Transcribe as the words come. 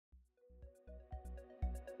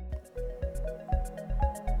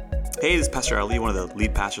Hey, this is Pastor Ali, one of the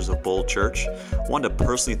lead pastors of Bold Church. I wanted to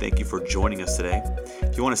personally thank you for joining us today.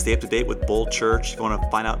 If you want to stay up to date with Bold Church, if you want to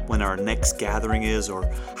find out when our next gathering is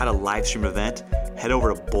or how to live stream an event, head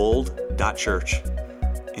over to bold.church.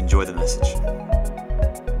 Enjoy the message.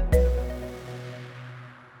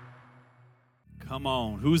 Come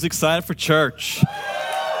on, who's excited for church?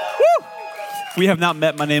 If we have not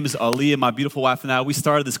met, my name is Ali, and my beautiful wife and I, we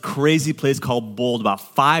started this crazy place called Bold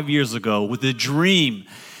about 5 years ago with a dream.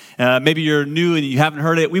 Maybe you're new and you haven't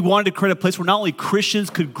heard it. We wanted to create a place where not only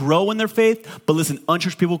Christians could grow in their faith, but listen,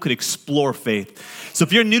 unchurched people could explore faith. So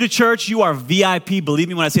if you're new to church, you are VIP. Believe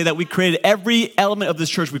me when I say that. We created every element of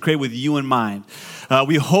this church we created with you in mind.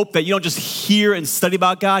 We hope that you don't just hear and study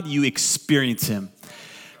about God, you experience Him.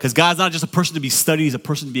 Because God's not just a person to be studied, He's a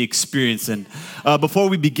person to be experienced. And before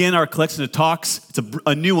we begin our collection of talks, it's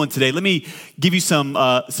a new one today. Let me give you some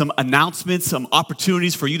announcements, some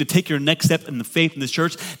opportunities for you to take your next step in the faith in this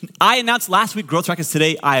church. I announced last week, Growth Track is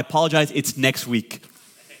today. I apologize, it's next week.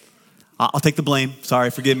 I'll take the blame. Sorry,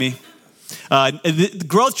 forgive me. The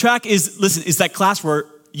Growth Track is that class where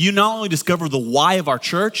you not only discover the why of our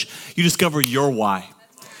church, you discover your why.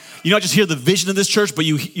 You not just hear the vision of this church, but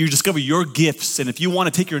you discover your gifts. And if you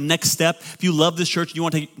want to take your next step, if you love this church, you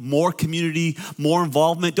want to take more community, more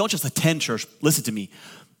involvement, don't just attend church. Listen to me.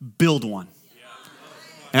 Build one.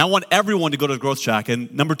 And I want everyone to go to the Growth Track.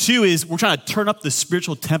 And number two is we're trying to turn up the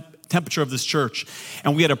spiritual temperature of this church.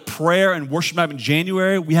 And we had a prayer and worship night in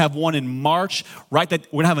January. We have one in March. We're going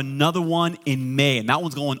to have another one in May. And that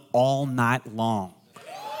one's going all night long.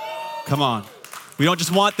 Come on. We don't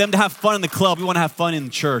just want them to have fun in the club. We want to have fun in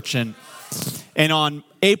the church. And on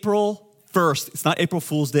April 1st, it's not April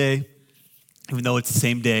Fool's Day, even though it's the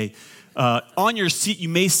same day, on your seat you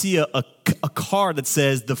may see a card that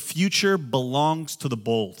says, "The future belongs to the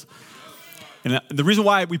bold." And the reason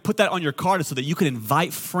why we put that on your card is so that you can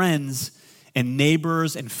invite friends and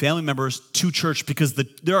neighbors and family members to church, because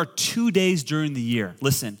there are 2 days during the year,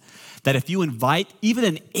 listen, that if you invite even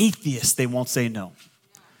an atheist, they won't say no.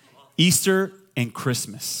 Easter and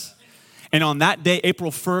Christmas. And on that day, April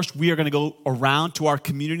 1st, we are going to go around to our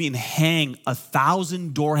community and hang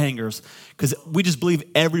 1,000 door hangers, because we just believe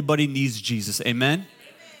everybody needs Jesus. Amen?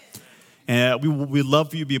 And we'd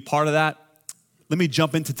love for you to be a part of that. Let me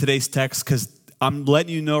jump into today's text, because I'm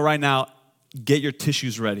letting you know right now, get your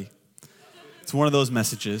tissues ready. It's one of those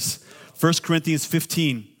messages. 1 Corinthians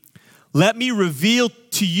 15. Let me reveal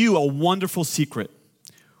to you a wonderful secret.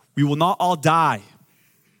 We will not all die.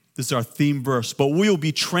 This is our theme verse. But we will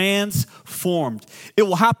be transformed. It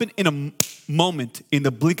will happen in a moment, in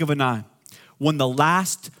the blink of an eye, when the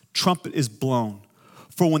last trumpet is blown.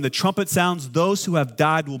 For when the trumpet sounds, those who have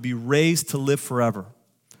died will be raised to live forever.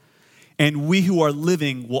 And we who are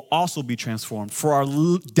living will also be transformed. For our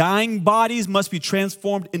dying bodies must be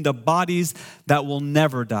transformed into bodies that will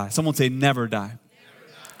never die. Someone say, never die.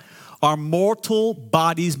 Our mortal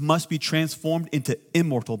bodies must be transformed into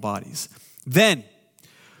immortal bodies. Then,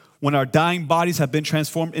 when our dying bodies have been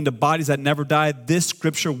transformed into bodies that never die, this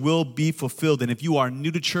scripture will be fulfilled. And if you are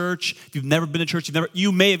new to church, if you've never been to church,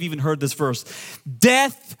 you may have even heard this verse.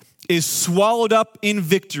 Death is swallowed up in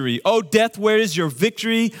victory. Oh, death, where is your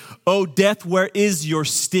victory? Oh, death, where is your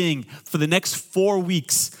sting? For the next 4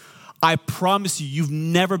 weeks, I promise you, you've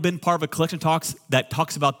never been part of a collection of talks that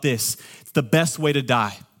talks about this. It's the best way to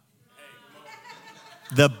die.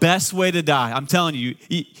 The best way to die. I'm telling you,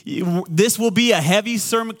 this will be a heavy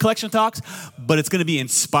sermon collection of talks, but it's going to be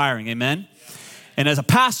inspiring. Amen? And as a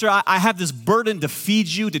pastor, I have this burden to feed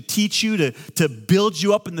you, to teach you, to build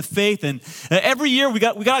you up in the faith. And every year we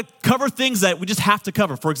got to cover things that we just have to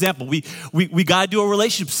cover. For example, we got to do a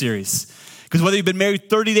relationship series, because whether you've been married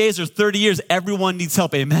 30 days or 30 years, everyone needs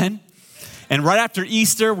help. Amen? And right after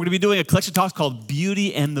Easter, we're going to be doing a collection of talks called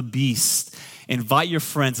Beauty and the Beast. Invite your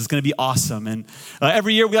friends. It's going to be awesome. And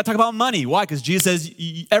every year we got to talk about money. Why? Because Jesus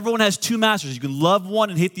says everyone has two masters. You can love one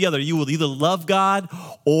and hate the other. You will either love God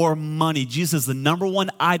or money. Jesus is the number one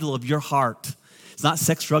idol of your heart. It's not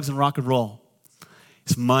sex, drugs, and rock and roll.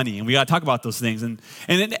 It's money. And we got to talk about those things. And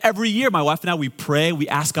then every year, my wife and I, we pray. We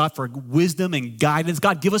ask God for wisdom and guidance.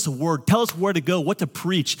 God, give us a word. Tell us where to go, what to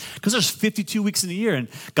preach. Because there's 52 weeks in a year. And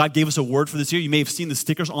God gave us a word for this year. You may have seen the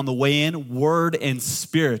stickers on the way in, Word and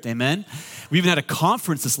Spirit. Amen? We even had a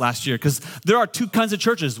conference this last year, because there are two kinds of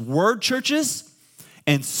churches, word churches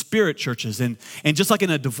and spirit churches. And just like in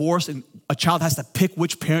a divorce, and a child has to pick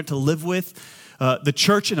which parent to live with, the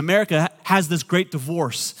church in America has this great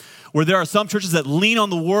divorce, where there are some churches that lean on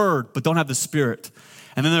the word but don't have the spirit.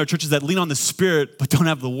 And then there are churches that lean on the spirit but don't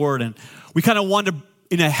have the word. And we kind of wonder,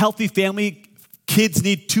 in a healthy family, kids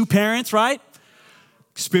need two parents, right?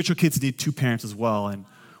 Spiritual kids need two parents as well. And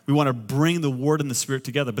We want to bring the word and the spirit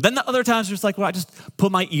together. But then the other times, it's like, well, I just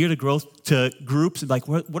put my ear to groups and like,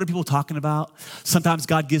 what are people talking about? Sometimes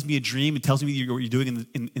God gives me a dream and tells me what you're doing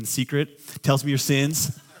in secret, tells me your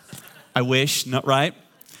sins. I wish, not right.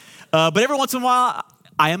 But every once in a while,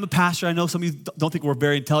 I am a pastor. I know some of you don't think we're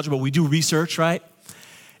very intelligent, but we do research, right?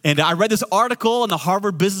 And I read this article in the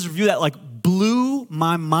Harvard Business Review that like blew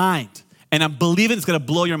my mind. And I'm believing it's going to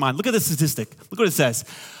blow your mind. Look at this statistic. Look what it says.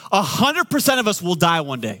 100% of us will die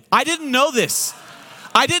one day. I didn't know this.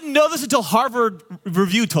 I didn't know this until Harvard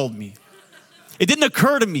Review told me. It didn't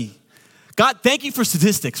occur to me. God, thank you for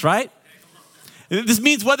statistics, right? This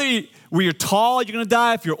means whether you're tall, you're going to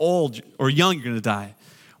die. If you're old or young, you're going to die.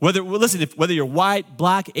 Whether you're white,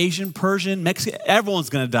 black, Asian, Persian, Mexican, everyone's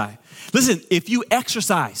going to die. Listen, if you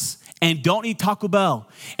exercise and don't eat Taco Bell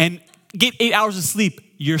and get 8 hours of sleep,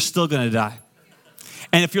 you're still going to die.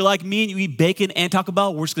 And if you're like me and you eat bacon and Taco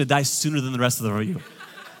Bell, we're just going to die sooner than the rest of you.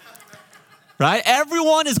 Right?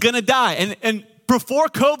 Everyone is going to die. And before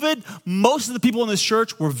COVID, most of the people in this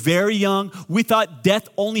church were very young. We thought death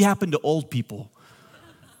only happened to old people.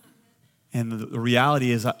 And the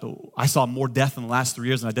reality is I saw more death in the last 3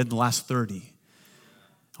 years than I did in the last 30.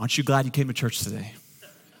 Aren't you glad you came to church today?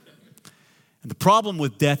 And the problem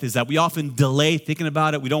with death is that we often delay thinking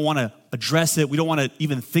about it. We don't want to address it. We don't want to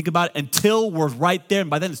even think about it until we're right there,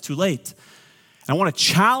 and by then it's too late. And I want to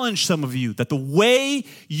challenge some of you that the way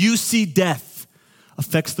you see death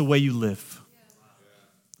affects the way you live.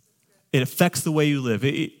 It affects the way you live.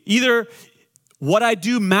 Either what I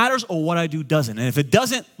do matters or what I do doesn't. And if it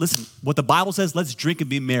doesn't, listen, what the Bible says, let's drink and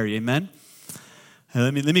be merry, amen?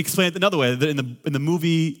 Let me explain it another way. In the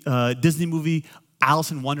movie, Disney movie,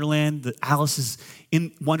 Alice in Wonderland, Alice is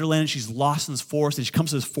in Wonderland, and she's lost in this forest, and she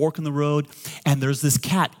comes to this fork in the road, and there's this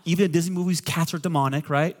cat. Even in Disney movies, cats are demonic,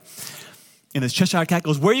 right? And this Cheshire cat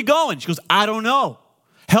goes, where are you going? She goes, I don't know.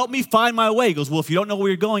 Help me find my way. He goes, well, if you don't know where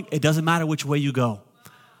you're going, it doesn't matter which way you go.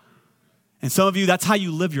 And some of you, that's how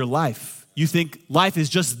you live your life. You think life is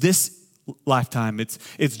just this lifetime.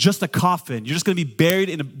 It's just a coffin. You're just going to be buried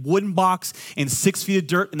in a wooden box in 6 feet of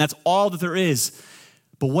dirt, and that's all that there is.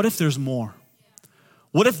 But what if there's more?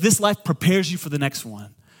 What if this life prepares you for the next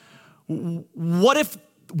one? What if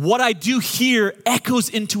what I do here echoes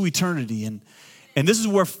into eternity? And this is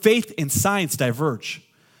where faith and science diverge.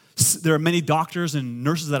 There are many doctors and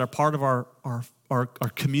nurses that are part of our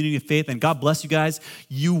community of faith, and God bless you guys.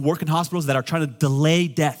 You work in hospitals that are trying to delay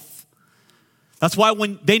death. That's why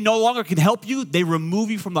when they no longer can help you, they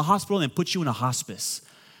remove you from the hospital and put you in a hospice.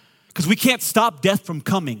 Because we can't stop death from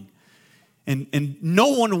coming. And no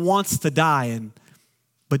one wants to die.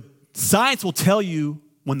 But science will tell you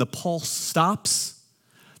when the pulse stops,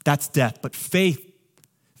 that's death. But faith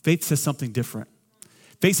says something different.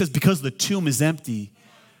 Faith says because the tomb is empty,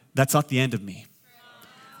 that's not the end of me.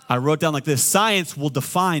 I wrote down like this: science will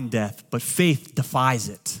define death, but faith defies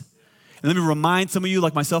it. And let me remind some of you,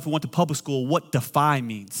 like myself, who went to public school, what defy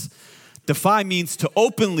means. Defy means to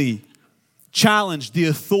openly challenge the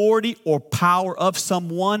authority or power of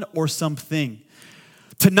someone or something.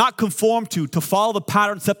 To not conform to follow the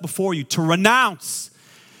pattern set before you, to renounce.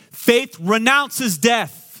 Faith renounces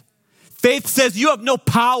death. Faith says you have no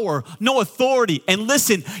power, no authority. And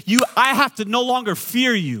listen, I have to no longer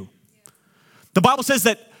fear you. The Bible says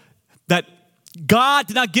that God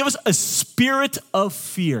did not give us a spirit of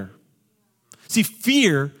fear. See,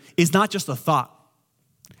 fear is not just a thought.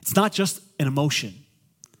 It's not just an emotion.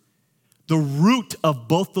 The root of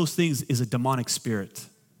both those things is a demonic spirit.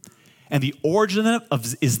 And the origin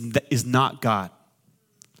of it is not God.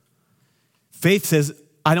 Faith says,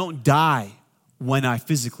 I don't die when I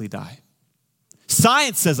physically die.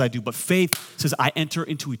 Science says I do, but faith says I enter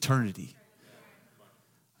into eternity.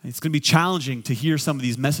 It's going to be challenging to hear some of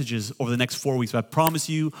these messages over the next 4 weeks. But I promise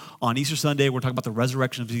you, on Easter Sunday, we're talking about the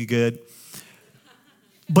resurrection of the good.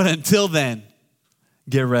 But until then,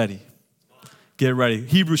 get ready. Get ready.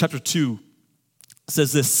 Hebrews chapter 2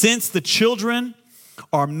 says this: since the children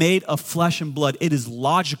are made of flesh and blood, it is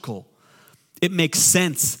logical. It makes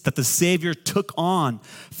sense that the Savior took on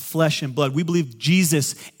flesh and blood. We believe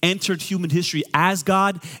Jesus entered human history as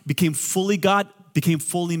God, became fully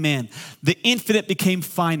man. The infinite became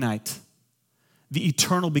finite. The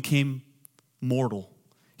eternal became mortal.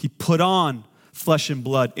 He put on flesh and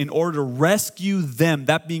blood in order to rescue them,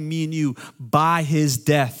 that being me and you, by his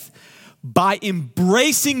death. By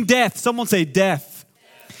embracing death, someone say death.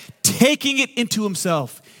 Taking it into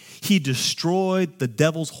himself, he destroyed the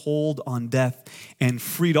devil's hold on death and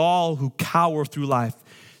freed all who cower through life,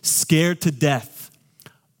 scared to death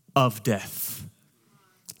of death.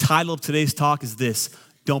 Title of today's talk is this: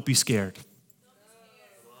 don't be scared.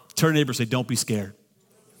 Turn to your neighbor and say, don't be scared.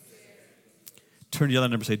 Turn to the other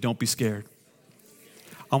neighbor and say, don't be scared.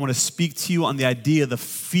 I want to speak to you on the idea,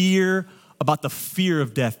 about the fear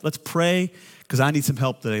of death. Let's pray because I need some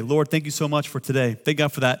help today. Lord, thank you so much for today. Thank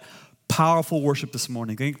God for that powerful worship this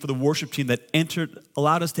morning. Thank you for the worship team that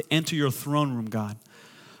allowed us to enter your throne room, God.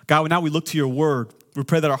 God, now we look to your word. We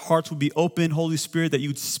pray that our hearts would be open, Holy Spirit, that you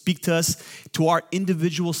would speak to us, to our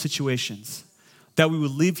individual situations, that we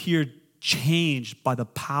would live here changed by the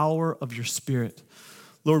power of your Spirit.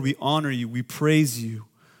 Lord, we honor you. We praise you.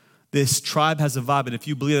 This tribe has a vibe, and if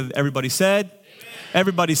you believe that, everybody said, amen.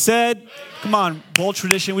 Everybody said, amen. Come on, bold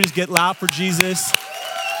tradition. We just get loud for Jesus.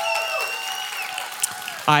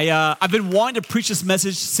 I've been wanting to preach this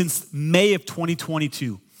message since May of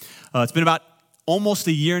 2022. It's been about almost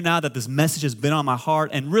a year now that this message has been on my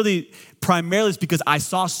heart, and really, primarily, it's because I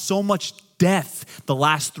saw so much death the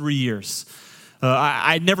last 3 years.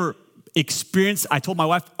 I never experienced, I told my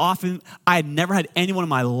wife often, I had never had anyone in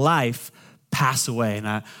my life pass away. And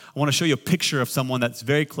I want to show you a picture of someone that's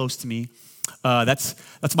very close to me. That's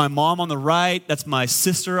my mom on the right, that's my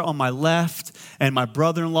sister on my left, and my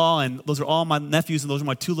brother-in-law, and those are all my nephews, and those are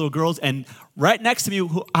my two little girls. And right next to me,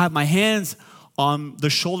 I have my hands on the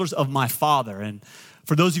shoulders of my father. And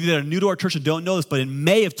for those of you that are new to our church and don't know this, but in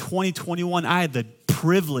May of 2021, I had the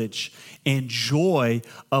privilege and joy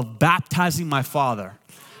of baptizing my father.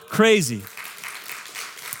 Crazy.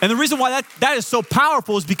 And the reason why that is so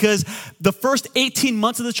powerful is because the first 18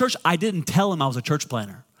 months of the church, I didn't tell him I was a church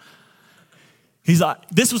planner.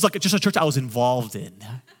 This was like just a church I was involved in,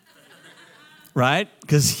 right?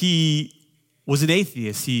 Because he was an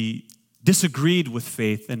atheist. He disagreed with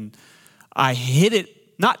faith, and I hid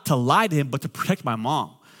it not to lie to him, but to protect my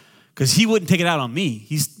mom, because he wouldn't take it out on me.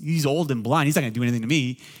 He's old and blind. He's not going to do anything to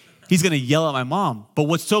me. He's going to yell at my mom. But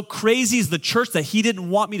what's so crazy is the church that he didn't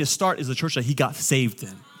want me to start is the church that he got saved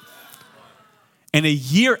in. And a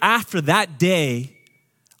year after that day,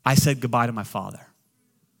 I said goodbye to my father.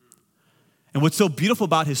 And what's so beautiful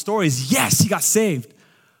about his story is, yes, he got saved,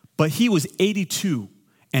 but he was 82,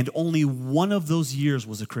 and only one of those years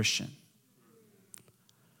was a Christian,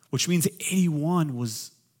 which means 81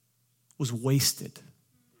 was wasted,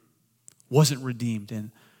 wasn't redeemed.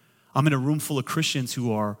 And I'm in a room full of Christians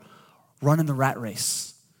who are running the rat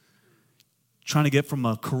race, trying to get from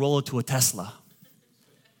a Corolla to a Tesla,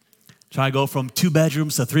 trying to go from 2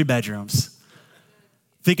 bedrooms to 3 bedrooms,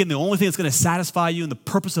 thinking the only thing that's going to satisfy you and the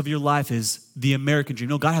purpose of your life is the American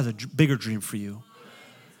dream. No, God has a bigger dream for you.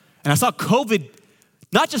 And I saw COVID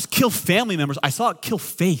not just kill family members, I saw it kill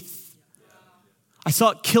faith. I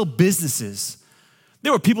saw it kill businesses.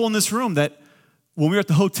 There were people in this room that when we were at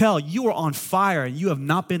the hotel, you were on fire and you have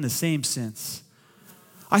not been the same since.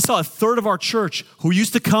 I saw a third of our church who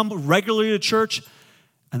used to come regularly to church,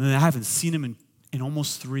 and then I haven't seen them in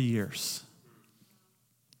almost 3 years.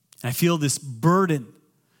 And I feel this burden,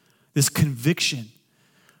 this conviction.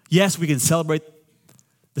 Yes, we can celebrate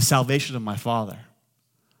the salvation of my father,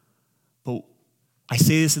 but I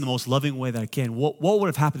say this in the most loving way that I can. What would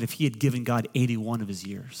have happened if he had given God 81 of his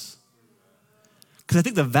years? Because I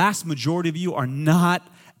think the vast majority of you are not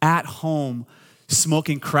at home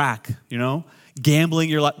smoking crack, gambling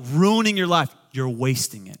your life, ruining your life. You're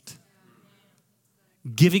wasting it.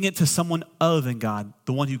 Giving it to someone other than God,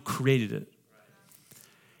 the one who created it.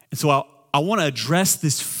 And so I want to address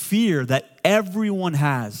this fear that everyone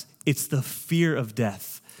has. It's the fear of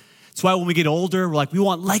death. That's why when we get older, we're like, we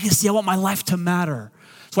want legacy. I want my life to matter.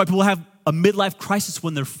 That's why people have a midlife crisis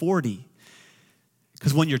when they're 40.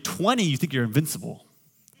 Because when you're 20, you think you're invincible,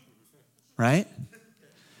 right?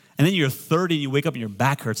 And then you're 30 and you wake up and your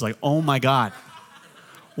back hurts like, oh my God,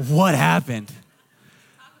 what happened?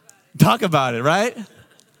 Talk about it, right?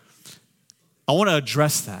 I want to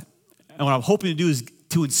address that. And what I'm hoping to do is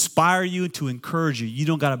to inspire you and to encourage you. You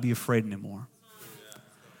don't got to be afraid anymore.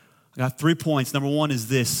 I got 3 points. Number one is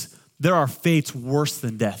this. There are fates worse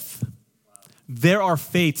than death. There are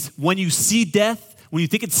fates. When you see death, when you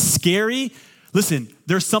think it's scary, listen,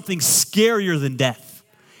 there's something scarier than death.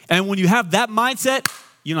 And when you have that mindset,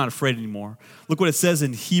 you're not afraid anymore. Look what it says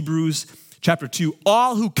in Hebrews chapter 2.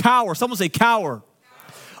 All who cower, someone say cower.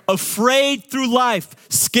 Afraid through life,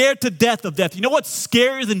 scared to death of death. You know what's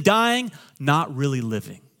scarier than dying? Not really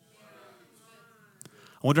living.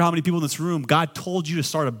 I wonder how many people in this room, God told you to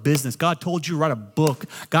start a business. God told you to write a book.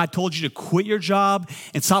 God told you to quit your job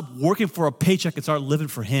and stop working for a paycheck and start living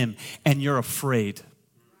for him, and you're afraid.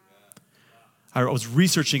 I was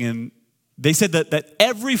researching, and they said that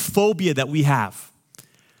every phobia that we have,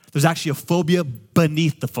 there's actually a phobia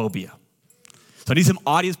beneath the phobia. So I need some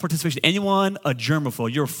audience participation. Anyone a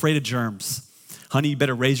germaphobe? You're afraid of germs. Honey, you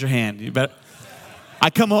better raise your hand. I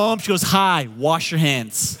come home, she goes, hi, wash your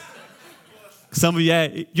hands. Some of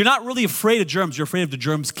you, you're not really afraid of germs. You're afraid of the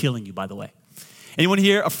germs killing you, by the way. Anyone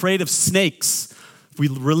here afraid of snakes? We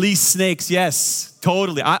release snakes. Yes,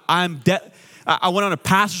 totally. I went on a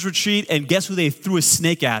pastor's retreat, and guess who they threw a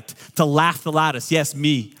snake at to laugh the loudest? Yes,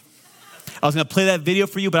 me. I was going to play that video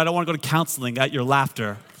for you, but I don't want to go to counseling at your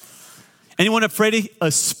laughter. Anyone afraid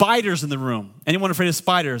of spiders in the room? Anyone afraid of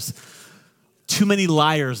spiders? Too many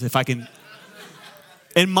liars, if I can.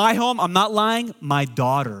 In my home, I'm not lying, my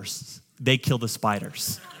daughters, they kill the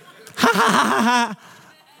spiders.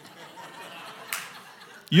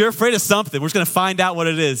 You're afraid of something. We're just going to find out what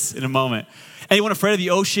it is in a moment. Anyone afraid of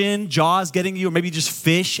the ocean? Jaws getting you, or maybe just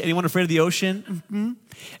fish? Anyone afraid of the ocean? Mm-hmm.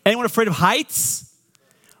 Anyone afraid of heights?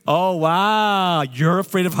 Oh, wow. You're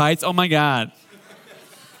afraid of heights? Oh, my God.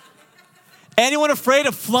 Anyone afraid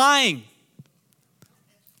of flying?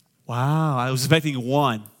 Wow. I was expecting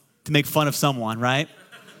one to make fun of someone, right?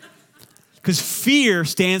 Because fear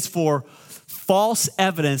stands for false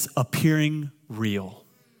evidence appearing real.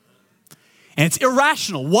 And it's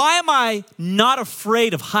irrational. Why am I not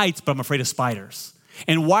afraid of heights, but I'm afraid of spiders?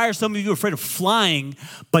 And why are some of you afraid of flying,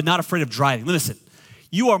 but not afraid of driving? Listen,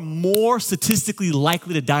 you are more statistically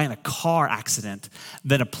likely to die in a car accident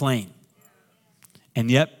than a plane.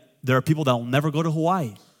 And yet, there are people that will never go to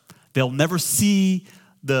Hawaii. They'll never see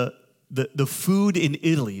the food in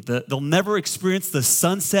Italy. They'll never experience the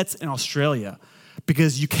sunsets in Australia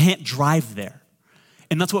because you can't drive there.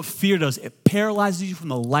 And that's what fear does. It paralyzes you from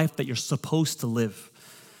the life that you're supposed to live.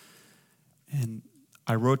 And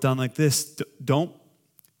I wrote down like this, don't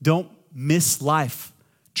miss life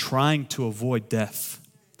trying to avoid death.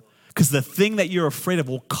 Because the thing that you're afraid of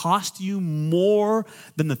will cost you more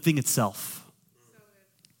than the thing itself.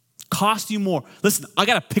 Cost you more. Listen, I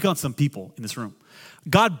got to pick on some people in this room.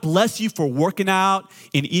 God bless you for working out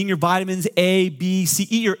and eating your vitamins A, B, C.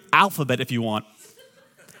 Eat your alphabet if you want.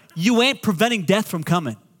 You ain't preventing death from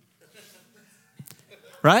coming.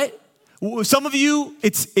 Right? Some of you,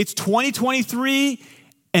 it's 2023,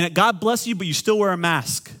 and God bless you, but you still wear a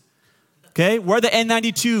mask. Okay? Wear the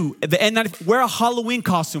N92, wear a Halloween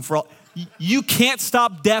costume for all. You can't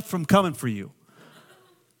stop death from coming for you.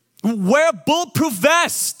 Wear a bulletproof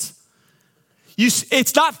vest.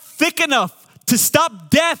 It's not thick enough to stop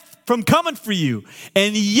death from coming for you.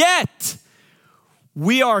 And yet,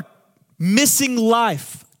 we are missing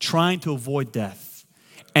life trying to avoid death.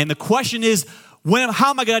 And the question is, how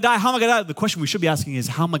am I going to die? How am I going to die? The question we should be asking is,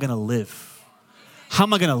 how am I going to live? How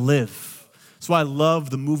am I going to live? That's why I love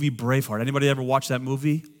the movie Braveheart. Anybody ever watch that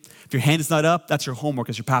movie? If your hand is not up, that's your homework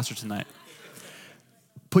as your pastor tonight.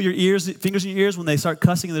 Put your fingers in your ears when they start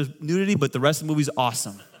cussing and there's nudity, but the rest of the movie is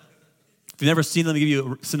awesome. If you've never seen it, let me give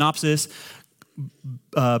you a synopsis.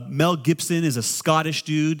 Mel Gibson is a Scottish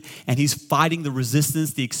dude, and he's fighting the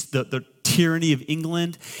resistance, the tyranny of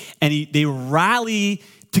England, and they rally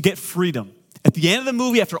to get freedom. At the end of the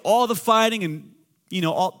movie, after all the fighting and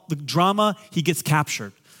all the drama, he gets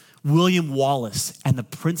captured. William Wallace and the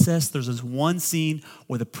princess. There's this one scene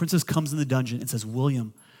where the princess comes in the dungeon and says,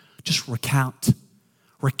 "William, just recant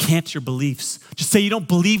your beliefs. Just say you don't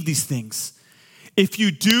believe these things. If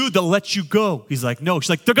you do, they'll let you go." He's like, "No."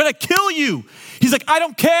 She's like, "They're going to kill you." He's like, "I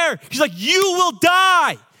don't care." She's like, "You will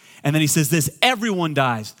die." And then he says this, "Everyone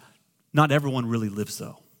dies. Not everyone really lives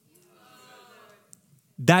though."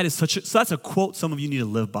 So that's a quote some of you need to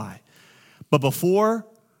live by. But before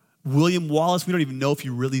William Wallace, we don't even know if he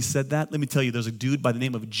really said that. Let me tell you, there's a dude by the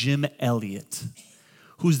name of Jim Elliot,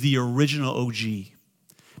 who's the original OG.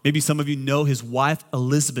 Maybe some of you know his wife,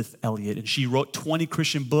 Elizabeth Elliot, and she wrote 20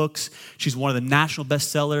 Christian books. She's one of the national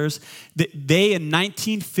bestsellers. They, in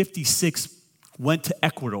 1956, went to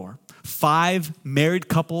Ecuador. 5 married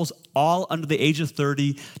couples, all under the age of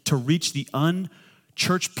 30, to reach the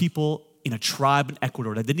unchurched people in a tribe in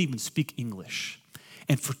Ecuador that didn't even speak English.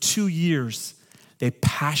 And for 2 years, they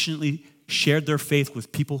passionately shared their faith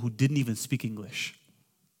with people who didn't even speak English.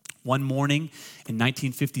 One morning in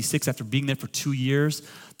 1956, after being there for 2 years,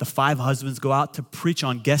 the 5 husbands go out to preach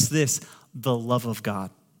on, guess this, the love of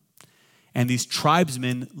God. And these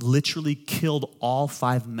tribesmen literally killed all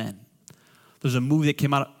 5 men. There's a movie that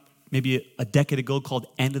came out maybe a decade ago called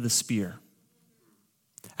End of the Spear.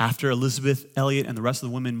 After Elizabeth Elliot and the rest of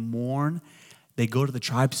the women mourn, they go to the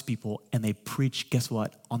tribespeople and they preach, guess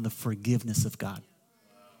what, on the forgiveness of God.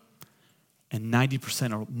 And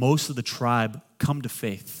 90% or most of the tribe come to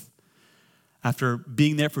faith. After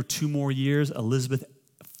being there for 2 more years, Elizabeth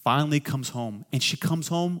finally comes home. And she comes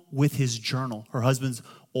home with his journal, her husband's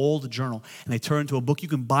old journal. And they turn into a book. You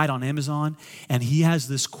can buy it on Amazon. And he has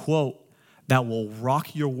this quote that will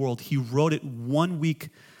rock your world. He wrote it 1 week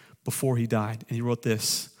before he died. And he wrote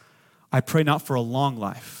this: "I pray not for a long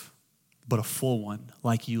life, but a full one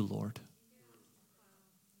like you, Lord.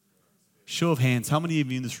 Show of hands, how many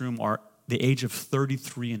of you in this room are the age of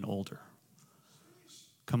 33 and older?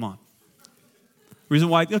 Come on. Reason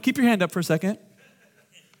why, keep your hand up for a second.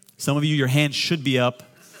 Some of you, your hand should be up.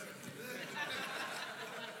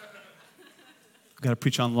 I've got to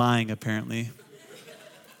preach on lying, apparently.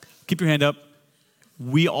 Keep your hand up.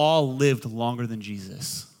 We all lived longer than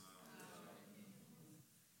Jesus.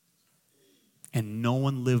 And no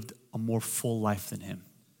one lived a more full life than him.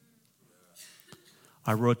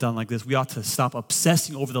 I wrote down like this: we ought to stop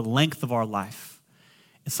obsessing over the length of our life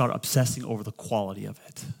and start obsessing over the quality of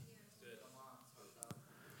it.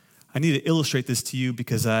 I need to illustrate this to you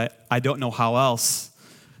because I don't know how else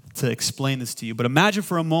to explain this to you. But imagine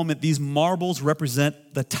for a moment these marbles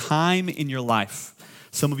represent the time in your life.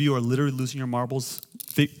 Some of you are literally losing your marbles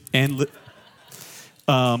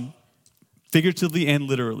figuratively and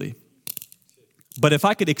literally. But if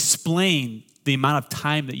I could explain the amount of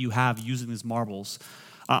time that you have using these marbles,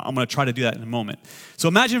 I'm going to try to do that in a moment. So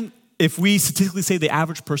imagine if we statistically say the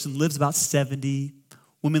average person lives about 70.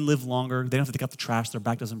 Women live longer. They don't have to take out the trash. Their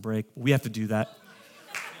back doesn't break. We have to do that.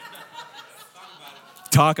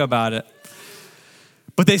 Talk about it.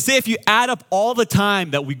 But they say if you add up all the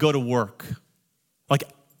time that we go to work, like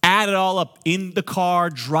add it all up in the car,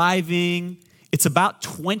 driving, it's about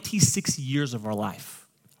 26 years of our life.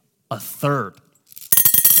 A third.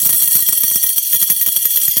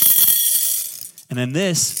 And then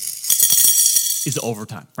this is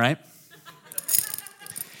overtime, right?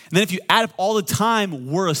 And then if you add up all the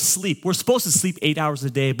time we're asleep, we're supposed to sleep 8 hours a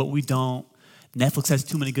day, but we don't. Netflix has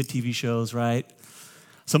too many good TV shows, right?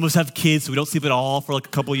 Some of us have kids, so we don't sleep at all for like a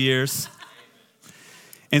couple years.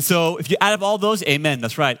 And so if you add up all those, amen,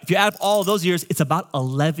 that's right. If you add up all of those years, it's about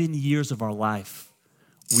 11 years of our life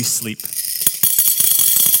we sleep.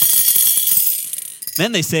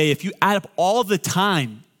 Then they say if you add up all the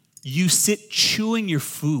time you sit chewing your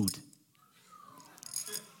food.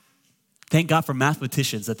 Thank God for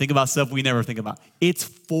mathematicians that think about stuff we never think about. It's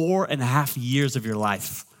 4.5 years of your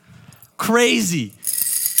life. Crazy.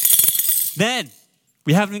 Then,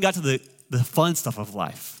 we haven't even got to the fun stuff of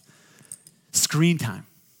life. Screen time.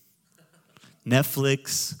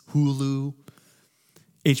 Netflix, Hulu,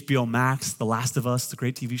 HBO Max, The Last of Us, the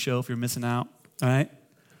great TV show if you're missing out, all right?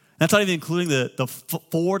 That's not even including the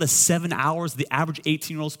 4 to 7 hours the average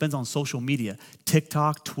 18-year-old spends on social media.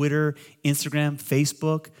 TikTok, Twitter, Instagram,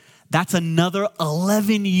 Facebook. That's another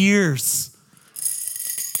 11 years.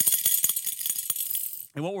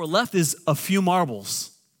 And what we're left is a few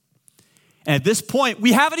marbles. And at this point,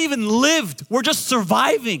 we haven't even lived. We're just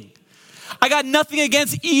surviving. I got nothing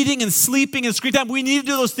against eating and sleeping and screen time. We need to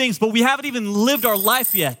do those things, but we haven't even lived our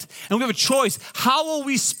life yet. And we have a choice. How will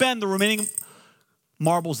we spend the remaining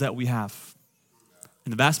marbles that we have?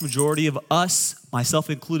 And the vast majority of us, myself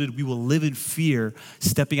included, we will live in fear,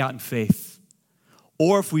 stepping out in faith.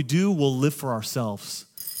 Or if we do, we'll live for ourselves.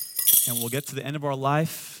 And we'll get to the end of our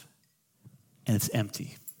life, and it's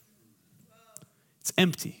empty. It's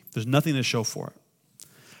empty. There's nothing to show for it.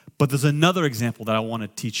 But there's another example that I want to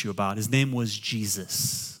teach you about. His name was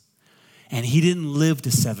Jesus. And he didn't live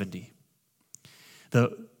to 70.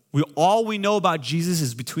 All we know about Jesus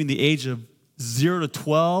is between the age of 0 to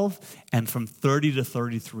 12 and from 30 to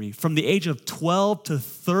 33. From the age of 12 to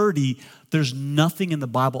 30, there's nothing in the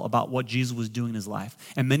Bible about what Jesus was doing in his life.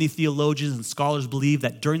 And many theologians and scholars believe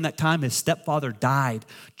that during that time, his stepfather died,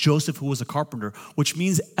 Joseph, who was a carpenter, which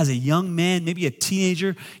means as a young man, maybe a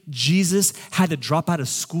teenager, Jesus had to drop out of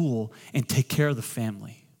school and take care of the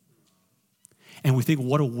family. And we think,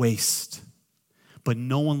 what a waste. But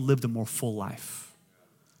no one lived a more full life.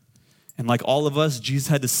 And like all of us, Jesus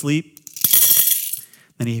had to sleep.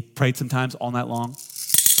 Then he prayed sometimes all night long.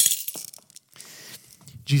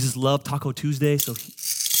 Jesus loved Taco Tuesday, so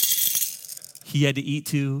he had to eat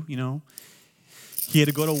too, you know. He had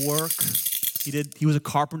to go to work. He was a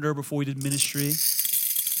carpenter before he did ministry.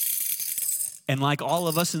 And like all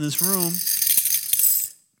of us in this room,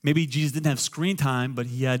 maybe Jesus didn't have screen time, but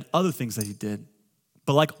he had other things that he did.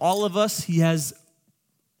 But like all of us, he has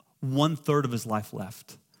 1/3 of his life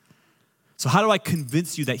left. So how do I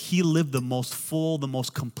convince you that he lived the most full, the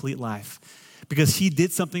most complete life? Because he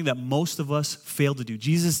did something that most of us fail to do.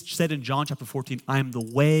 Jesus said in John chapter 14, I am the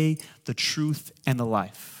way, the truth, and the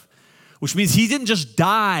life. Which means he didn't just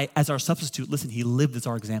die as our substitute. Listen, he lived as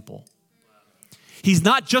our example. He's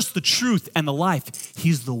not just the truth and the life.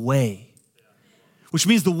 He's the way. Which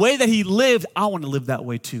means the way that he lived, I want to live that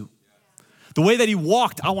way too. The way that he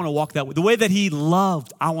walked, I want to walk that way. The way that he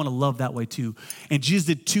loved, I want to love that way too. And Jesus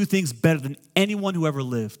did two things better than anyone who ever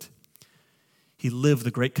lived. He lived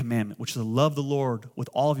the great commandment, which is to love the Lord with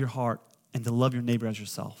all of your heart and to love your neighbor as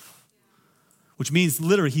yourself. Which means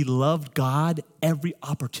literally he loved God every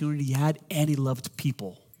opportunity he had, and he loved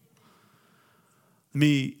people.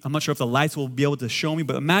 I'm not sure if the lights will be able to show me,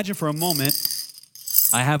 but imagine for a moment,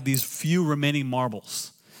 I have these few remaining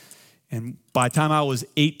marbles. And by the time I was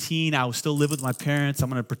 18, I was still living with my parents. I'm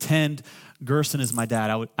going to pretend Gerson is my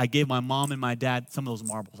dad. I gave my mom and my dad some of those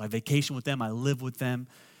marbles. I vacationed with them. I lived with them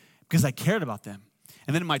because I cared about them.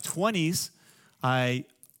 And then in my 20s, I'm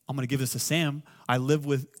going to give this to Sam. I lived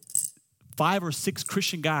with 5 or 6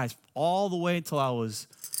 Christian guys all the way until I was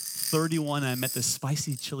 31. And I met this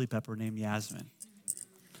spicy chili pepper named Yasmin.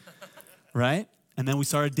 Right? And then we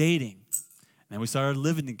started dating. And then we started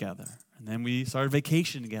living together. And then we started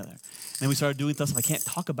vacationing together. And then we started doing stuff I can't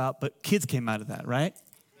talk about, but kids came out of that, right?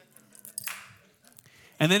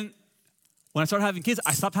 And then when I started having kids,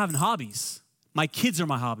 I stopped having hobbies. My kids are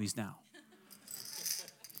my hobbies now.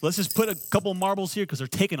 Let's just put a couple marbles here because they're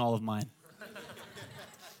taking all of mine.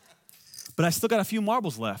 But I still got a few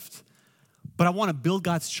marbles left. But I want to build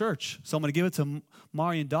God's church. So I'm going to give it to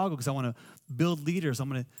Mari and Dago because I want to build leaders. I'm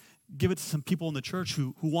going to give it to some people in the church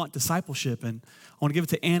who want discipleship. And I want to give it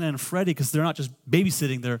to Anna and Freddie because they're not just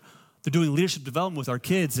babysitting. They're doing leadership development with our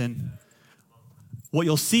kids. And what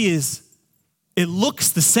you'll see is it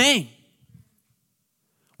looks the same.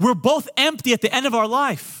 We're both empty at the end of our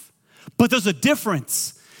life. But there's a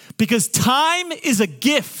difference because time is a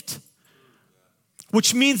gift,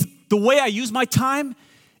 which means the way I use my time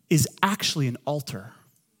is actually an altar.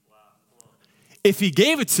 If he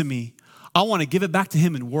gave it to me, I want to give it back to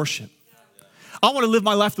him in worship. I want to live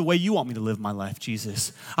my life the way you want me to live my life,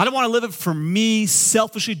 Jesus. I don't want to live it for me,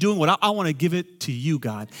 selfishly doing what I want to give it to you,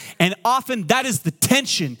 God. And often that is the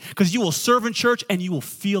tension because you will serve in church and you will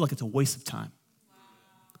feel like it's a waste of time.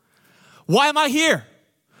 Why am I here?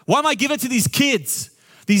 Why am I giving it to these kids,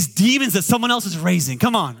 these demons that someone else is raising?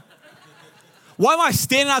 Come on. Why am I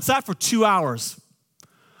standing outside for 2 hours?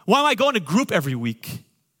 Why am I going to group every week?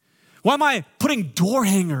 Why am I putting door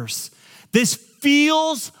hangers? This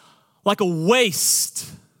feels like a waste.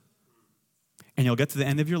 And you'll get to the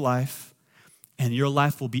end of your life, and your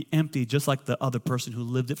life will be empty just like the other person who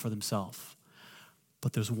lived it for themselves.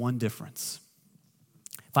 But there's one difference.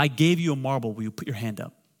 If I gave you a marble, will you put your hand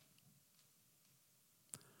up?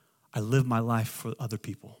 I live my life for other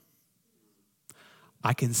people.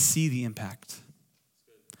 I can see the impact.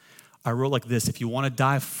 I wrote like this: if you want to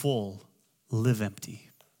die full, live empty.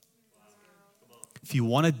 If you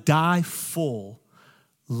want to die full,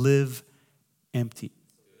 live empty.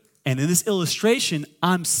 And in this illustration,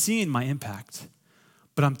 I'm seeing my impact.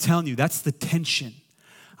 But I'm telling you, that's the tension.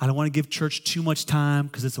 I don't want to give church too much time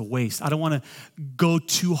because it's a waste. I don't want to go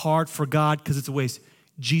too hard for God because it's a waste.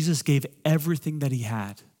 Jesus gave everything that he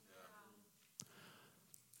had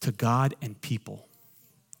to God and people.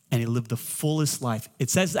 And he lived the fullest life. It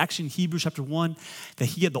says actually in Hebrews chapter 1 that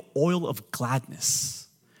he had the oil of gladness,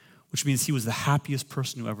 which means he was the happiest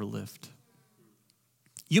person who ever lived.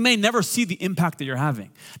 You may never see the impact that you're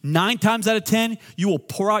having. 9 times out of 10, you will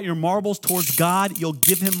pour out your marbles towards God. You'll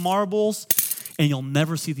give him marbles, and you'll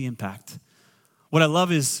never see the impact. What I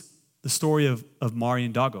love is the story of Mari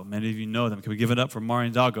and Dago. Many of you know them. Can we give it up for Mari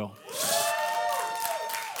and Dago?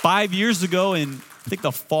 5 years ago, in I think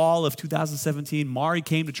the fall of 2017, Mari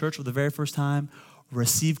came to church for the very first time,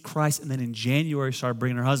 received Christ, and then in January started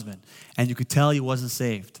bringing her husband. And you could tell he wasn't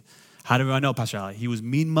saved. How do I know, Pastor Ali? He was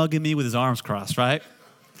mean mugging me with his arms crossed, right?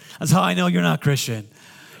 That's how I know you're not Christian.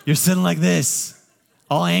 You're sitting like this,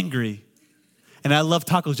 all angry. And I love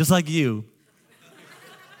tacos just like you.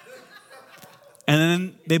 And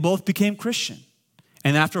then they both became Christian.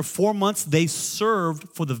 And after 4 months, they served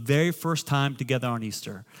for the very first time together on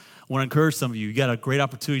Easter. I want to encourage some of you. You got a great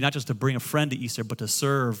opportunity not just to bring a friend to Easter, but to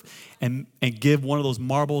serve and give one of those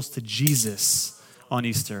marbles to Jesus on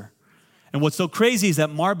Easter. And what's so crazy is that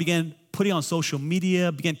Mar began putting on social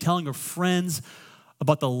media, began telling her friends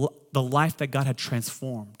about the life that God had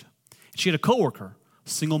transformed. She had a coworker, a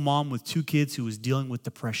single mom with 2 kids who was dealing with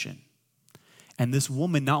depression. And this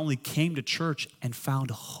woman not only came to church and found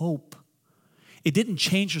hope, it didn't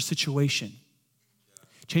change her situation.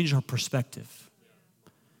 It changed her perspective.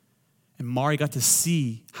 And Mari got to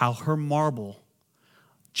see how her marble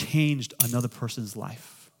changed another person's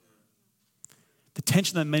life. The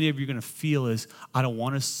tension that many of you are going to feel is, I don't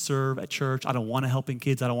want to serve at church. I don't want to help in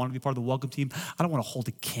kids. I don't want to be part of the welcome team. I don't want to hold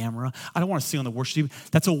a camera. I don't want to sing on the worship team.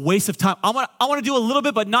 That's a waste of time. I want to do a little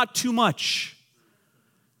bit, but not too much.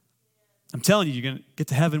 I'm telling you, you're going to get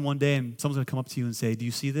to heaven one day and someone's going to come up to you and say, do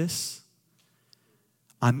you see this?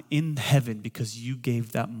 I'm in heaven because you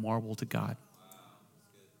gave that marble to God.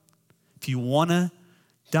 If you want to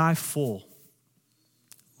die full,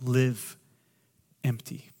 live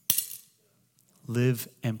empty. Live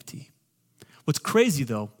empty. What's crazy,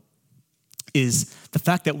 though, is the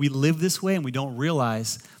fact that we live this way and we don't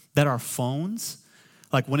realize that our phones,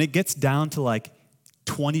 like when it gets down to like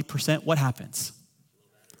 20%, what happens?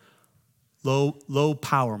 Low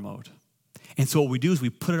power mode. And so what we do is we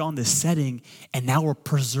put it on this setting, and now we're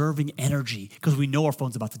preserving energy because we know our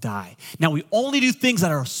phone's about to die. Now we only do things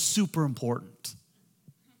that are super important.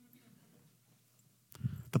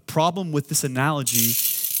 The problem with this analogy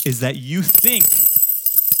is that you think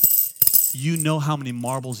you know how many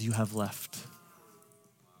marbles you have left.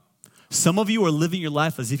 Some of you are living your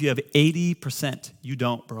life as if you have 80%. You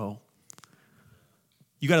don't, bro.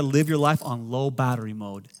 You got to live your life on low battery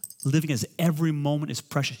mode, living as every moment is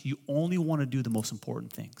precious. You only want to do the most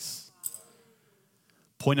important things.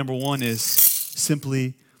 Point number one is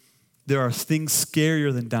simply, there are things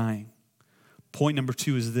scarier than dying. Point number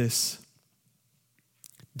two is this: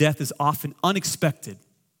 death is often unexpected,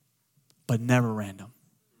 but never random.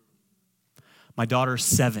 My daughter's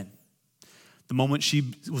 7. The moment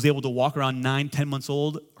she was able to walk around 9, 10 months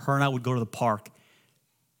old, her and I would go to the park.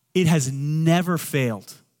 It has never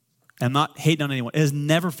failed. I'm not hating on anyone. It has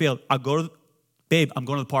never failed. I'll go to, babe, I'm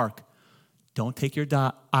going to the park. Don't take your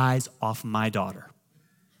eyes off my daughter.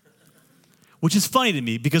 Which is funny to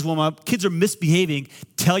me because when my kids are misbehaving,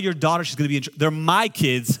 tell your daughter she's going to be they're my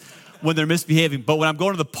kids when they're misbehaving. But when I'm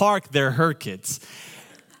going to the park, they're her kids.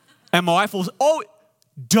 And my wife will say, oh,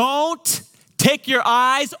 don't take your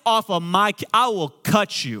eyes off of my kid. I will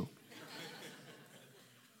cut you.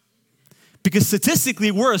 Because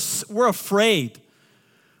statistically, we're afraid.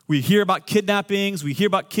 We hear about kidnappings. We hear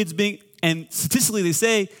about kids being, and statistically they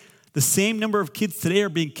say the same number of kids today are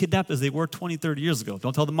being kidnapped as they were 20, 30 years ago.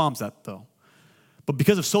 Don't tell the moms that, though. But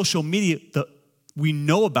because of social media, we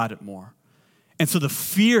know about it more. And so the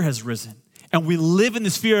fear has risen. And we live in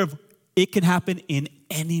this fear of it can happen in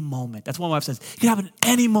any moment. That's what my wife says. It can happen in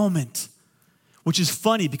any moment. Which is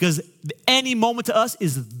funny because any moment to us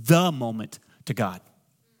is the moment to God.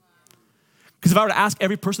 Because if I were to ask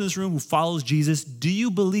every person in this room who follows Jesus, do you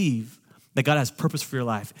believe that God has purpose for your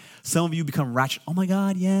life? Some of you become ratchet. Oh my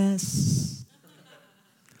God, yes.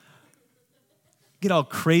 Get all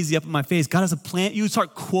crazy up in my face. God has a plan. You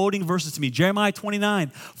start quoting verses to me. Jeremiah 29,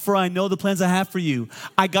 for I know the plans I have for you.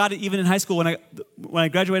 I got it even in high school. When I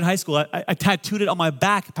graduated high school, I tattooed it on my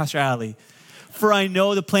back, Pastor Ali. For I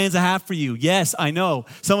know the plans I have for you. Yes, I know.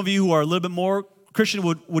 Some of you who are a little bit more Christian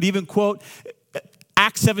would even quote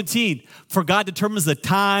Acts 17. For God determines the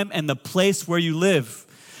time and the place where you live.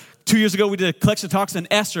 2 years ago, we did a collection of talks on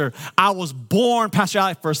Esther. I was born, Pastor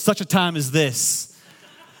Ali, for such a time as this.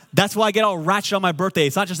 That's why I get all ratchet on my birthday.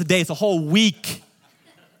 It's not just a day, it's a whole week.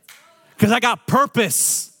 Because I got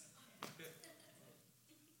purpose.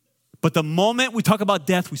 But the moment we talk about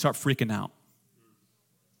death, we start freaking out.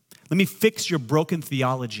 Let me fix your broken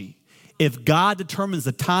theology. If God determines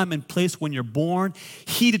the time and place when you're born,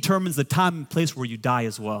 He determines the time and place where you die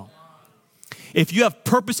as well. If you have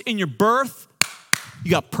purpose in your birth,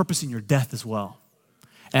 you got purpose in your death as well.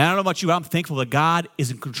 And I don't know about you, but I'm thankful that God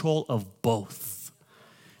is in control of both.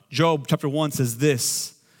 Job chapter 1 says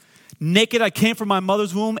this: naked I came from my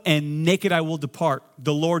mother's womb, and naked I will depart.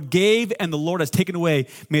 The Lord gave, and the Lord has taken away.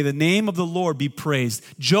 May the name of the Lord be praised.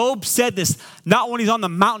 Job said this not when he's on the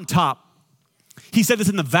mountaintop. He said this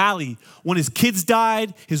in the valley. When his kids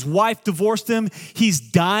died, his wife divorced him, he's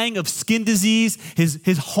dying of skin disease,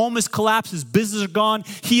 his home has collapsed, his business are gone,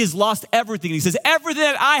 he has lost everything. And he says, everything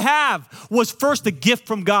that I have was first a gift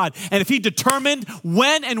from God. And if He determined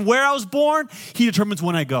when and where I was born, He determines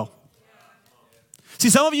when I go. See,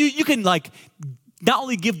 some of you, you can not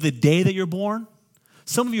only give the day that you're born,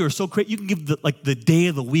 some of you are so crazy, you can give the day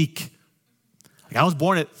of the week. I was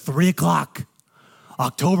born at 3 o'clock.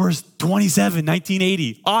 October 27,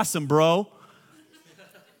 1980. Awesome, bro.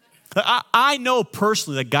 I know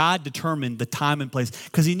personally that God determined the time and place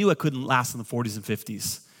because He knew I couldn't last in the 40s and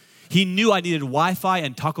 50s. He knew I needed Wi-Fi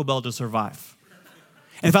and Taco Bell to survive.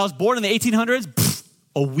 And if I was born in the 1800s,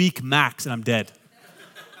 a week max and I'm dead.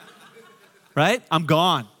 Right? I'm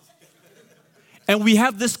gone. And we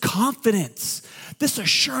have this confidence, this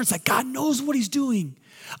assurance that God knows what He's doing.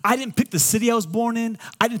 I didn't pick the city I was born in.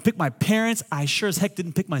 I didn't pick my parents. I sure as heck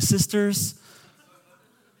didn't pick my sisters.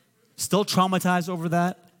 Still traumatized over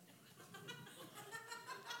that.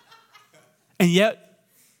 And yet,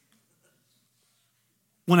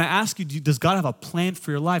 when I ask you, does God have a plan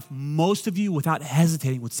for your life? Most of you, without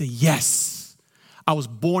hesitating, would say, yes. I was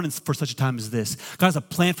born for such a time as this. God has a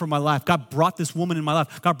plan for my life. God brought this woman in my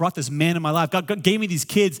life. God brought this man in my life. God gave me these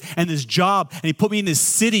kids and this job, and He put me in this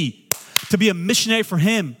city to be a missionary for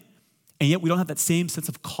Him. And yet we don't have that same sense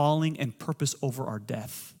of calling and purpose over our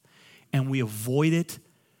death. And we avoid it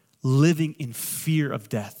living in fear of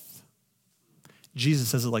death. Jesus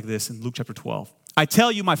says it like this in Luke chapter 12. I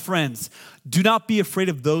tell you, my friends, do not be afraid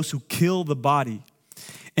of those who kill the body,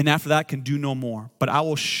 and after that can do no more. But I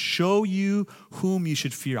will show you whom you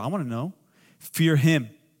should fear. I want to know. Fear him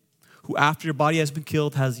who after your body has been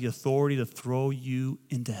killed has the authority to throw you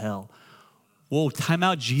into hell. Whoa, time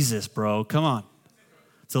out Jesus, bro. Come on.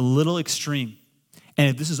 It's a little extreme. And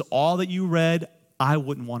if this is all that you read, I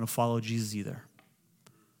wouldn't want to follow Jesus either.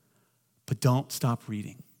 But don't stop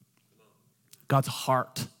reading. God's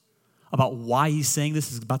heart about why he's saying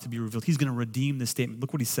this is about to be revealed. He's going to redeem this statement.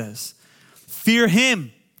 Look what he says. Fear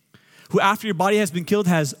him who after your body has been killed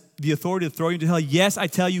has the authority to throw you into hell. Yes, I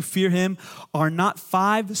tell you, fear him. Are not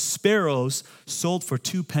 5 sparrows sold for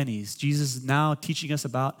 2 pennies? Jesus is now teaching us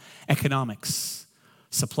about economics,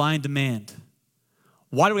 supply and demand.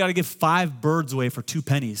 Why do we got to give 5 birds away for 2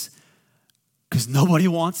 pennies? Because nobody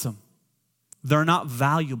wants them. They're not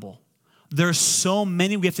valuable. There's so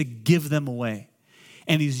many, we have to give them away.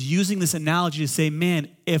 And he's using this analogy to say, man,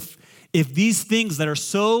 if these things that are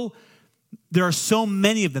there are so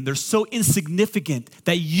many of them, they're so insignificant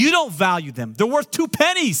that you don't value them. They're worth 2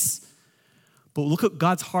 pennies. But look at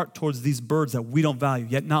God's heart towards these birds that we don't value,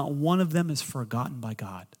 yet not one of them is forgotten by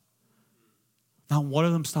God. Not one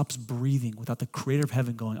of them stops breathing without the creator of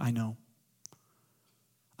heaven going, I know,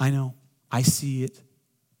 I see it.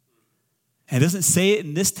 And it doesn't say it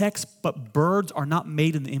in this text, but birds are not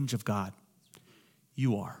made in the image of God.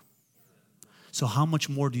 You are. So how much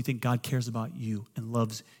more do you think God cares about you and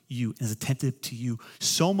loves you and is attentive to you?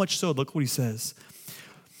 So much so, look what he says.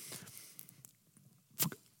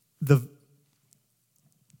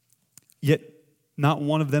 Yet not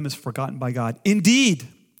one of them is forgotten by God. Indeed,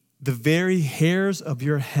 the very hairs of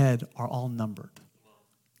your head are all numbered.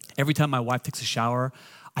 Every time my wife takes a shower,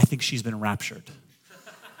 I think she's been raptured.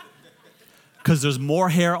 Because there's more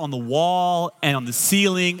hair on the wall and on the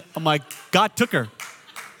ceiling. I'm like, God took her.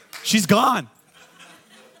 She's gone.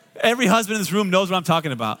 Every husband in this room knows what I'm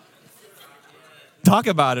talking about. Talk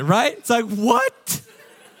about it, right? It's like, what?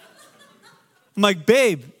 I'm like,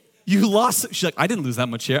 babe, you lost. She's like, I didn't lose that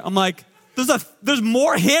much hair. I'm like, there's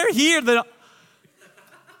more hair here than.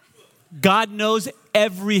 God knows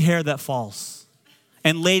every hair that falls.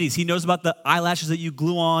 And ladies, he knows about the eyelashes that you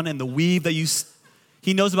glue on and the weave that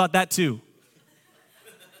he knows about that too.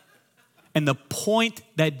 And the point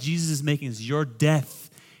that Jesus is making is your death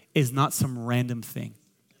is not some random thing.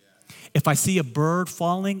 If I see a bird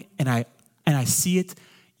falling and I see it,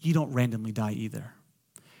 you don't randomly die either.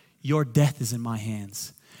 Your death is in my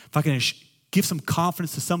hands. If I can give some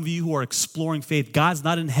confidence to some of you who are exploring faith, God's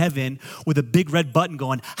not in heaven with a big red button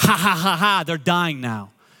going, ha, ha, ha, ha, they're dying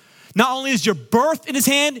now. Not only is your birth in his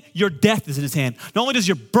hand, your death is in his hand. Not only does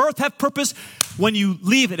your birth have purpose, when you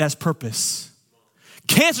leave it has purpose.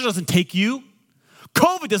 Cancer doesn't take you.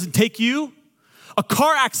 COVID doesn't take you. A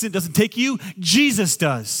car accident doesn't take you. Jesus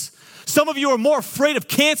does. Some of you are more afraid of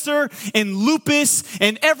cancer and lupus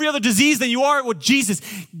and every other disease than you are with Jesus.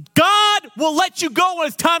 God will let you go when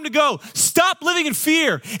it's time to go. Stop living in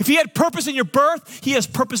fear. If he had purpose in your birth, he has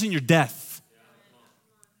purpose in your death.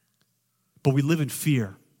 But we live in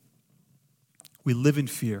fear. We live in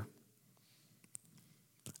fear.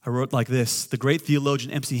 I wrote like this. The great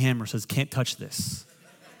theologian MC Hammer says, can't touch this.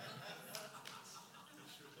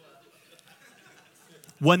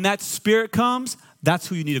 When that spirit comes, that's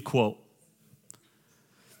who you need to quote.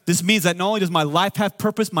 This means that not only does my life have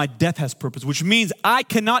purpose, my death has purpose, which means I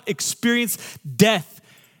cannot experience death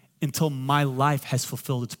until my life has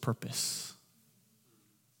fulfilled its purpose.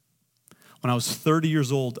 When I was 30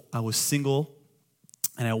 years old, I was single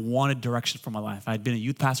and I wanted direction for my life. I had been a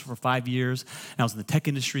youth pastor for 5 years and I was in the tech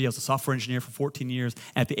industry. I was a software engineer for 14 years.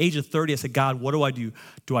 And at the age of 30, I said, God, what do I do?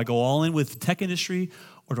 Do I go all in with the tech industry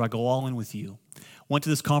or do I go all in with you? Went to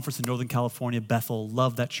this conference in Northern California, Bethel,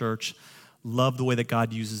 loved that church, loved the way that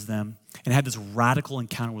God uses them, and had this radical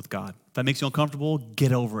encounter with God. If that makes you uncomfortable,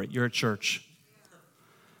 get over it. You're at church.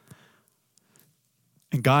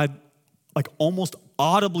 And God, like almost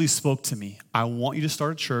audibly spoke to me, I want you to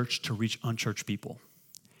start a church to reach unchurched people.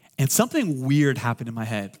 And something weird happened in my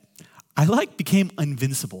head. I became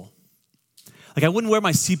invincible. I wouldn't wear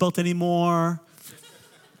my seatbelt anymore.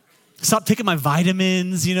 Stopped taking my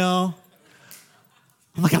vitamins,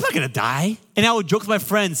 I'm like, I'm not going to die. And I would joke with my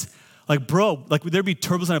friends, bro, would there be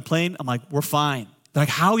turbulence on a plane? I'm like, we're fine. They're like,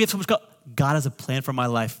 how do you have so much God has a plan for my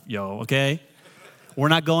life, okay? We're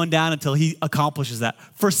not going down until he accomplishes that.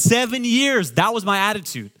 For 7 years, that was my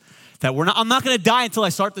attitude. that I'm not going to die until I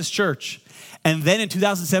start this church. And then in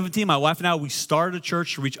 2017, my wife and I, we started a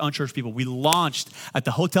church to reach unchurched people. We launched at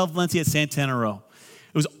the Hotel Valencia at Santana Row.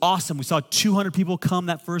 It was awesome. We saw 200 people come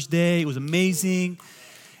that first day. It was amazing.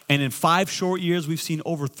 And in 5 short years, we've seen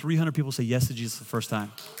over 300 people say yes to Jesus the first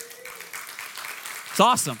time. It's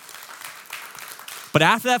awesome. But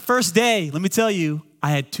after that first day, let me tell you,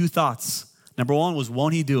 I had 2 thoughts. Number 1 was,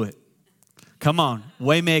 won't he do it? Come on,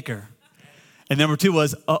 Waymaker. And number 2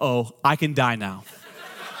 was, I can die now.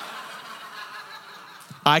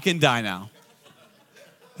 I can die now.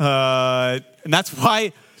 And that's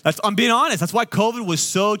why, I'm being honest, that's why COVID was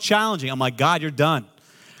so challenging. I'm like, God, you're done.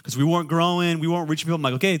 Because we weren't growing, we weren't reaching people. I'm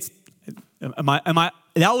like, okay,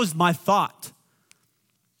 that was my thought.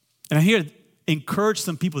 And I'm here to encourage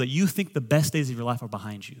some people that you think the best days of your life are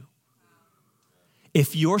behind you.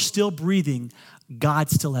 If you're still breathing, God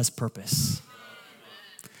still has purpose.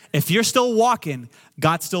 If you're still walking,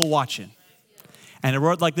 God's still watching. And a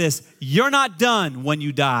word like this, you're not done when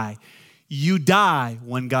you die. You die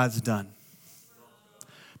when God's done.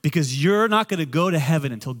 Because you're not going to go to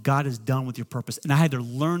heaven until God is done with your purpose. And I had to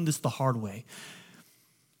learn this the hard way.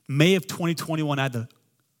 May of 2021, I had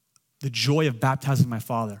the joy of baptizing my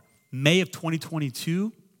father. May of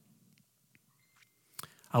 2022,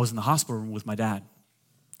 I was in the hospital room with my dad.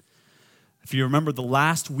 If you remember, the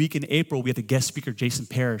last week in April, we had the guest speaker, Jason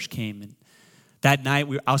Parrish, came. And that night,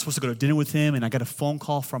 I was supposed to go to dinner with him, and I got a phone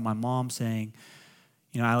call from my mom saying,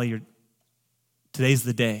 Ali, today's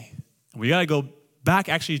the day. And we got to go back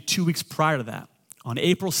actually 2 weeks prior to that. On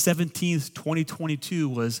April 17th, 2022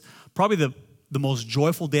 was probably the most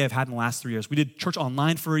joyful day I've had in the last 3 years. We did church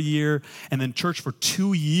online for a year and then church for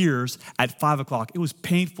 2 years at 5 o'clock. It was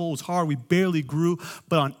painful, it was hard, we barely grew.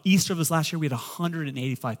 But on Easter of this last year, we had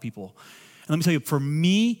 185 people. And let me tell you, for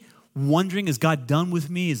me, wondering, is God done with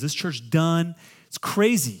me? Is this church done? It's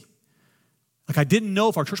crazy. Like, I didn't know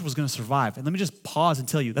if our church was going to survive. And let me just pause and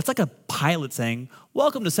tell you, that's like a pilot saying,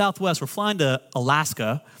 welcome to Southwest. We're flying to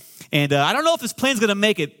Alaska. And I don't know if this plane's going to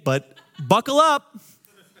make it, but buckle up.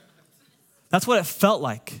 That's what it felt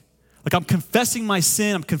like. Like, I'm confessing my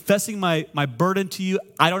sin. I'm confessing my burden to you.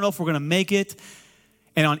 I don't know if we're going to make it.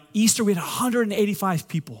 And on Easter, we had 185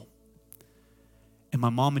 people. And my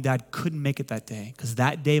mom and dad couldn't make it that day because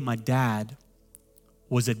that day my dad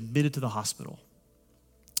was admitted to the hospital.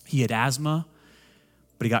 He had asthma,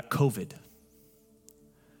 but he got COVID.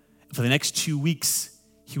 And for the next 2 weeks,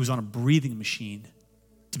 he was on a breathing machine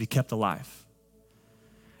to be kept alive.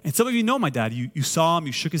 And some of you know my dad. You saw him,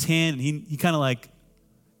 you shook his hand, and he kind of like,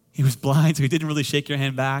 he was blind, so he didn't really shake your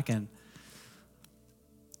hand back. And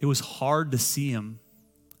it was hard to see him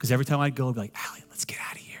because every time I'd go, I'd be like, Ali, let's get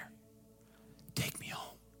out of here. Take me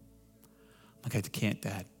home. I'm like, I can't,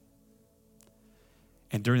 Dad.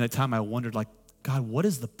 And during that time, I wondered, like, God, what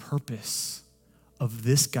is the purpose of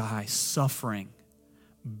this guy suffering,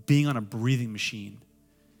 being on a breathing machine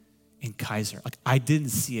in Kaiser? Like, I didn't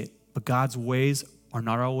see it, but God's ways are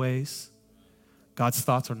not our ways. God's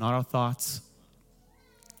thoughts are not our thoughts.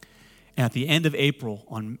 And at the end of April,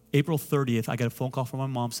 on April 30th, I got a phone call from my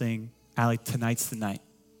mom saying, Ali, tonight's the night.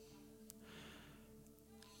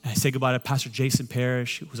 And I say goodbye to Pastor Jason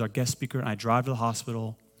Parrish, who was our guest speaker, and I drive to the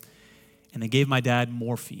hospital, and they gave my dad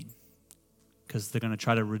morphine because they're going to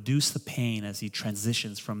try to reduce the pain as he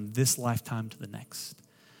transitions from this lifetime to the next.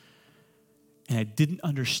 And I didn't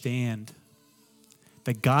understand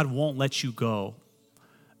that God won't let you go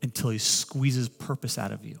until he squeezes purpose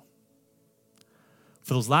out of you.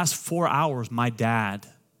 For those last 4 hours, my dad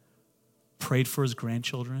prayed for his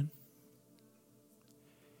grandchildren.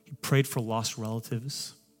 He prayed for lost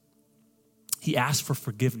relatives. He asked for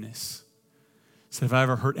forgiveness. He said, if I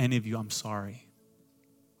ever hurt any of you, I'm sorry.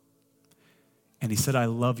 And he said, I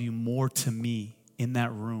love you more to me in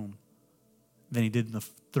that room than he did in the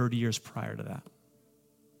 30 years prior to that.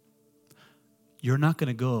 You're not going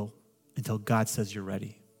to go until God says you're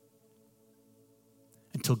ready.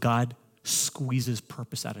 Until God squeezes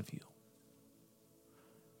purpose out of you.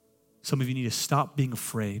 Some of you need to stop being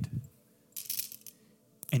afraid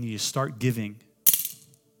and you need to start giving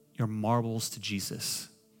your marbles to Jesus.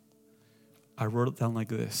 I wrote it down like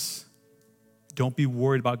this. Don't be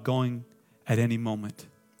worried about going at any moment.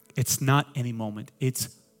 It's not any moment.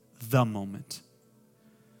 It's the moment.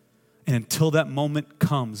 And until that moment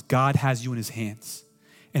comes, God has you in his hands.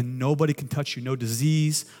 And nobody can touch you. No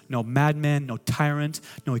disease, no madman, no tyrant,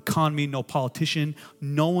 no economy, no politician.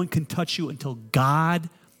 No one can touch you until God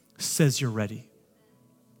says you're ready.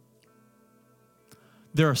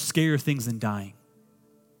 There are scarier things than dying.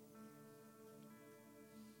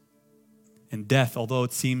 And death, although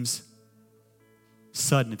it seems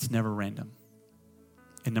sudden, it's never random.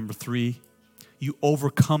 And number 3, you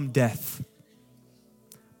overcome death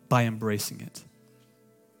by embracing it.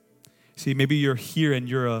 See, maybe you're here and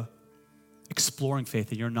you're exploring faith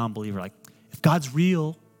and you're a non-believer. Like, if God's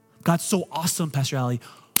real, God's so awesome, Pastor Ali,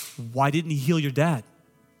 why didn't he heal your dad?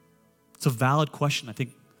 It's a valid question I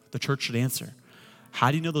think the church should answer.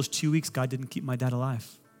 How do you know those 2 weeks God didn't keep my dad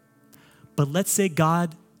alive? But let's say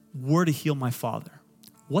God were to heal my father.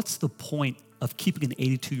 What's the point of keeping an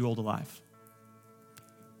 82-year-old alive?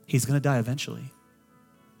 He's going to die eventually.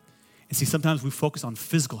 And see, sometimes we focus on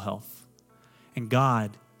physical health, and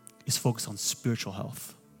God is focused on spiritual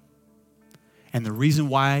health. And the reason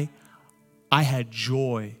why I had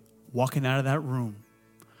joy walking out of that room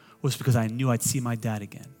was because I knew I'd see my dad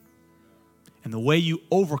again. And the way you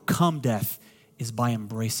overcome death is by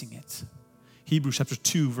embracing it. Hebrews chapter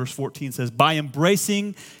 2, verse 14 says, by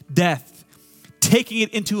embracing death, taking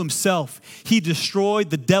it into himself, he destroyed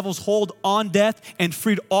the devil's hold on death and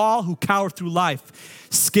freed all who cowered through life,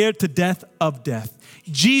 scared to death of death.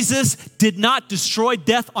 Jesus did not destroy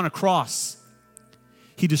death on a cross.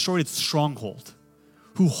 He destroyed its stronghold,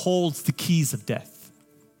 who holds the keys of death.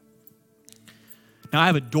 Now, I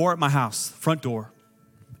have a door at my house, front door,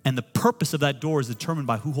 and the purpose of that door is determined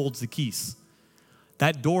by who holds the keys.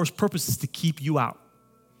 That door's purpose is to keep you out.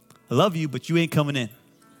 I love you, but you ain't coming in.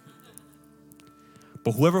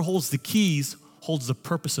 But whoever holds the keys holds the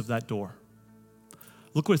purpose of that door.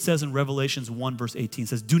 Look what it says in Revelations 1, verse 18. It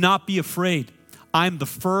says, do not be afraid. I am the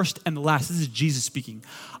first and the last. This is Jesus speaking.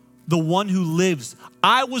 The one who lives.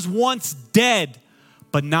 I was once dead,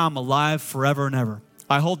 but now I'm alive forever and ever.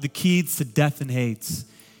 I hold the keys to death and Hades.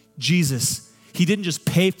 Jesus, he didn't just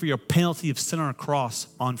pay for your penalty of sin on a cross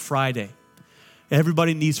on Friday.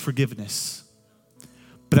 Everybody needs forgiveness.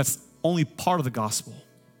 But that's only part of the gospel.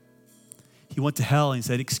 He went to hell and he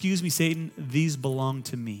said, excuse me, Satan, these belong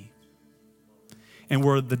to me. And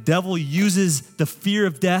where the devil uses the fear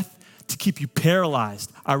of death to keep you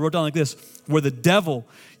paralyzed, I wrote down like this, where the devil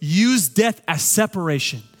used death as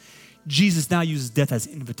separation, Jesus now uses death as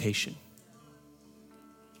invitation.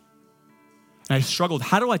 And I struggled,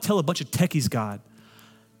 how do I tell a bunch of techies, God,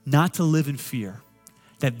 not to live in fear,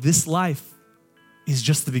 that this life is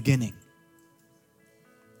just the beginning?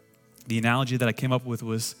 The analogy that I came up with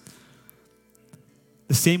was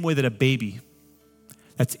the same way that a baby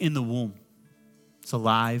that's in the womb, it's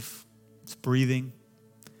alive, it's breathing.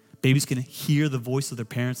 Babies can hear the voice of their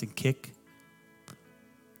parents and kick.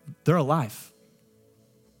 They're alive.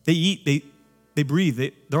 They eat, they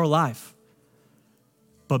breathe, they're alive.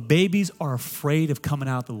 But babies are afraid of coming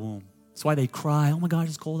out of the womb. That's why they cry, oh my God,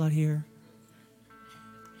 it's cold out here.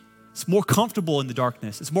 It's more comfortable in the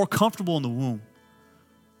darkness. It's more comfortable in the womb.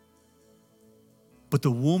 But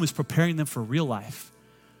the womb is preparing them for real life.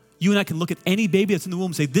 You and I can look at any baby that's in the womb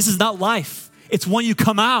and say, this is not life. It's when you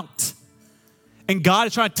come out. And God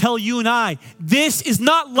is trying to tell you and I, this is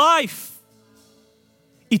not life.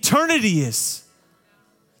 Eternity is.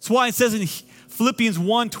 That's why it says in Philippians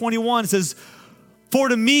 1:21, it says, for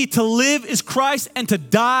to me to live is Christ and to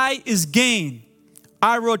die is gain.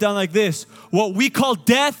 I wrote down like this, what we call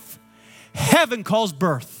death, heaven calls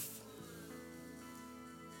birth.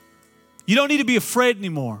 You don't need to be afraid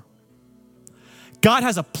anymore. God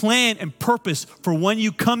has a plan and purpose for when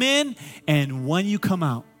you come in and when you come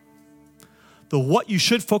out. What you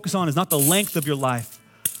should focus on is not the length of your life,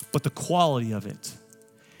 but the quality of it.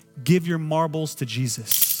 Give your marbles to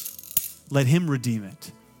Jesus. Let him redeem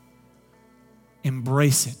it.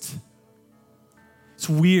 Embrace it. It's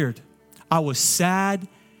weird. I was sad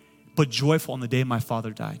but joyful on the day my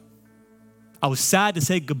father died. I was sad to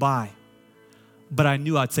say goodbye, but I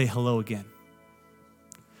knew I'd say hello again.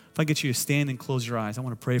 If I get you to stand and close your eyes, I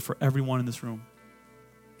want to pray for everyone in this room.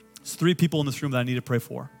 There's 3 people in this room that I need to pray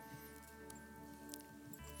for.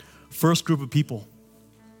 First group of people,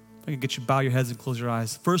 if I can get you to bow your heads and close your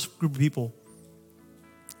eyes. First group of people,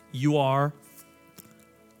 you are,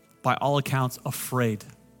 by all accounts, afraid.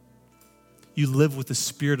 You live with the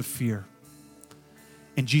spirit of fear.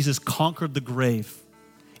 And Jesus conquered the grave.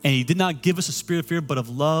 And he did not give us a spirit of fear, but of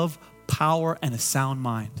love, power, and a sound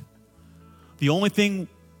mind. The only thing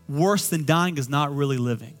worse than dying is not really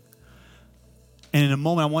living. And in a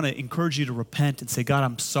moment, I want to encourage you to repent and say, God,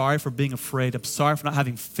 I'm sorry for being afraid. I'm sorry for not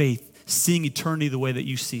having faith, seeing eternity the way that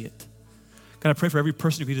you see it. God, I pray for every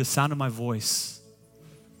person who can hear the sound of my voice,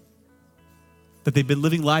 that they've been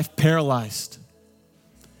living life paralyzed,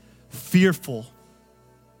 fearful.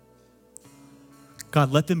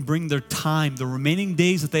 God, let them bring their time, the remaining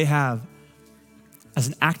days that they have, as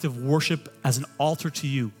an act of worship, as an altar to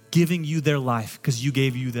you, giving you their life because you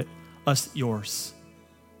gave us yours.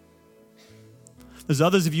 There's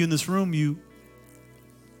others of you in this room, you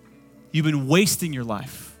You've been wasting your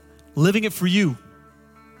life, living it for you.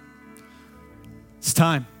 It's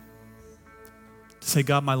time to say,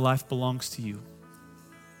 God, my life belongs to you.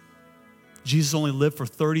 Jesus only lived for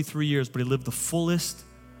 33 years, but he lived the fullest,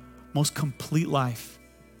 most complete life.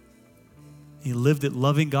 He lived it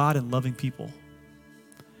loving God and loving people.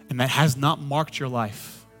 And that has not marked your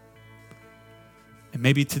life. And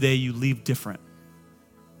maybe today you leave different.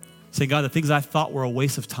 Saying, God, the things I thought were a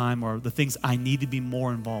waste of time are the things I need to be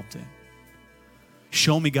more involved in.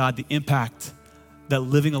 Show me, God, the impact that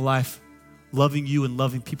living a life, loving you and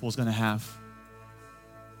loving people is going to have.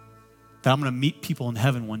 That I'm going to meet people in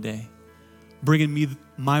heaven one day, bringing me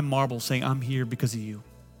my marble, saying, I'm here because of you.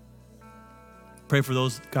 Pray for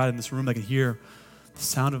those, God, in this room that can hear the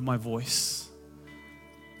sound of my voice.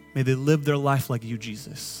 May they live their life like you,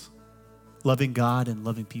 Jesus, loving God and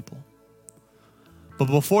loving people. But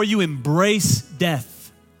before you embrace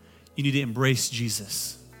death, you need to embrace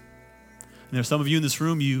Jesus. And there are some of you in this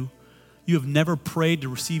room, you have never prayed to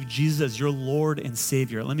receive Jesus as your Lord and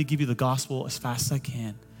Savior. Let me give you the gospel as fast as I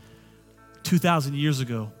can. 2,000 years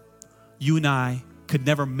ago, you and I could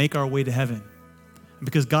never make our way to heaven. And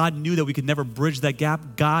because God knew that we could never bridge that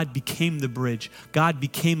gap, God became the bridge. God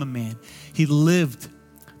became a man. He lived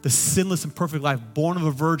the sinless and perfect life, born of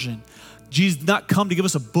a virgin. Jesus did not come to give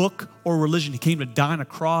us a book or a religion. He came to die on a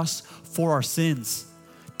cross for our sins,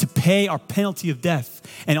 to pay our penalty of death.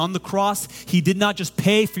 And on the cross, he did not just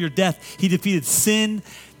pay for your death. He defeated sin,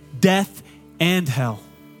 death, and hell.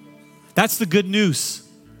 That's the good news,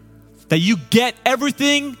 that you get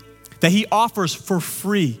everything that he offers for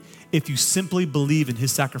free if you simply believe in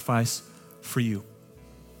his sacrifice for you.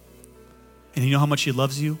 And you know how much he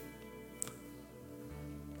loves you?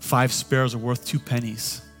 5 sparrows are worth 2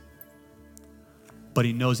 pennies. But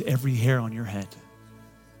he knows every hair on your head.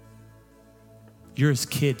 You're his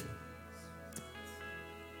kid.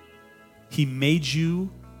 He made you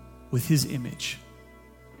with his image.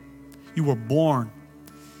 You were born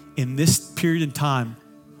in this period in time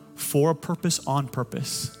for a purpose, on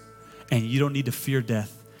purpose. And you don't need to fear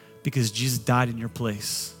death because Jesus died in your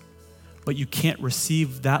place. But you can't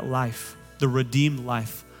receive that life, the redeemed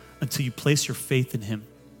life, until you place your faith in him.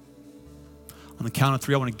 On the count of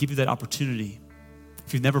 3, I want to give you that opportunity.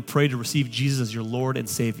 If you've never prayed to receive Jesus as your Lord and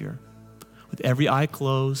Savior, with every eye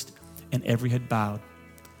closed and every head bowed.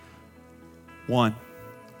 1,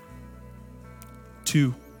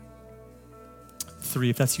 2, 3.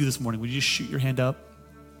 If that's you this morning, would you just shoot your hand up?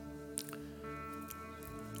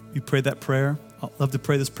 You prayed that prayer? I'd love to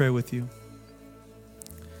pray this prayer with you.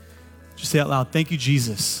 Just say out loud, thank you,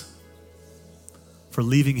 Jesus, for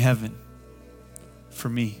leaving heaven for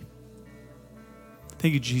me.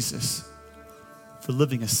 Thank you, Jesus, for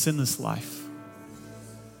living a sinless life.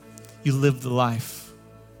 You lived the life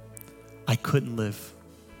I couldn't live.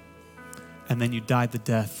 And then you died the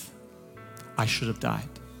death I should have died.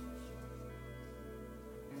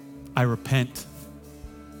 I repent.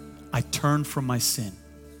 I turn from my sin.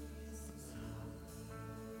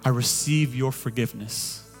 I receive your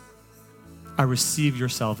forgiveness. I receive your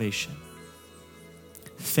salvation.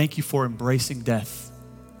 Thank you for embracing death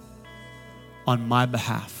on my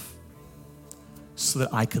behalf so that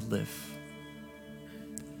I could live.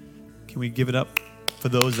 Can we give it up for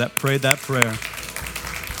those that prayed that prayer?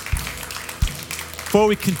 Before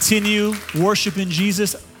we continue worshiping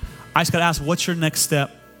Jesus, I just got to ask, what's your next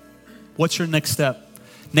step? What's your next step?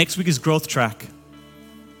 Next week is Growth Track,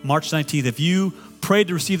 March 19th. If you prayed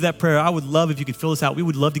to receive that prayer, I would love if you could fill this out. We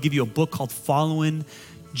would love to give you a book called Following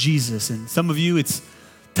Jesus. And some of you, it's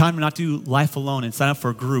time to not do life alone and sign up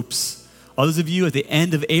for groups. Others of you, at the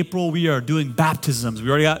end of April, we are doing baptisms. We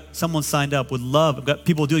already got someone signed up. I've got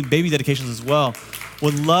people doing baby dedications as well.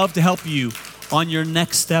 Would love to help you on your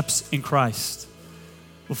next steps in Christ.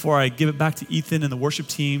 Before I give it back to Ethan and the worship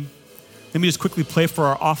team, let me just quickly pray for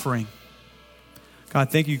our offering. God,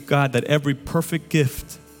 thank you, God, that every perfect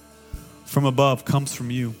gift from above comes from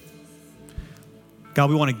you. God,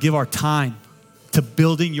 we want to give our time to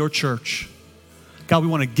building your church. God, we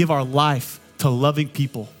want to give our life to loving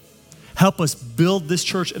people. Help us build this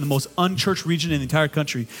church in the most unchurched region in the entire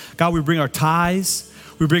country. God, we bring our tithes,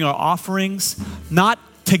 we bring our offerings, not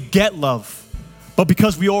to get love, but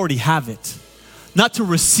because we already have it. Not to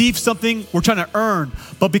receive something we're trying to earn,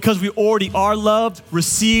 but because we already are loved,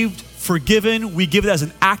 received, forgiven, we give it as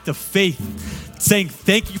an act of faith, saying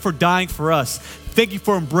thank you for dying for us. Thank you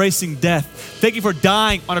for embracing death. Thank you for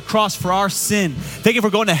dying on a cross for our sin. Thank you for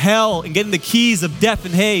going to hell and getting the keys of death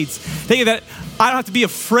and Hades. Thank you that I don't have to be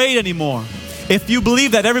afraid anymore. If you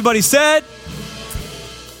believe that, everybody said.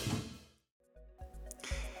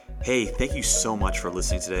 Hey, thank you so much for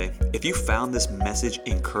listening today. If you found this message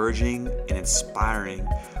encouraging and inspiring,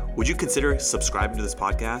 would you consider subscribing to this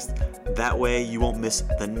podcast? That way you won't miss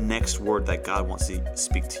the next word that God wants to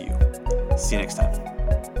speak to you. See you next time.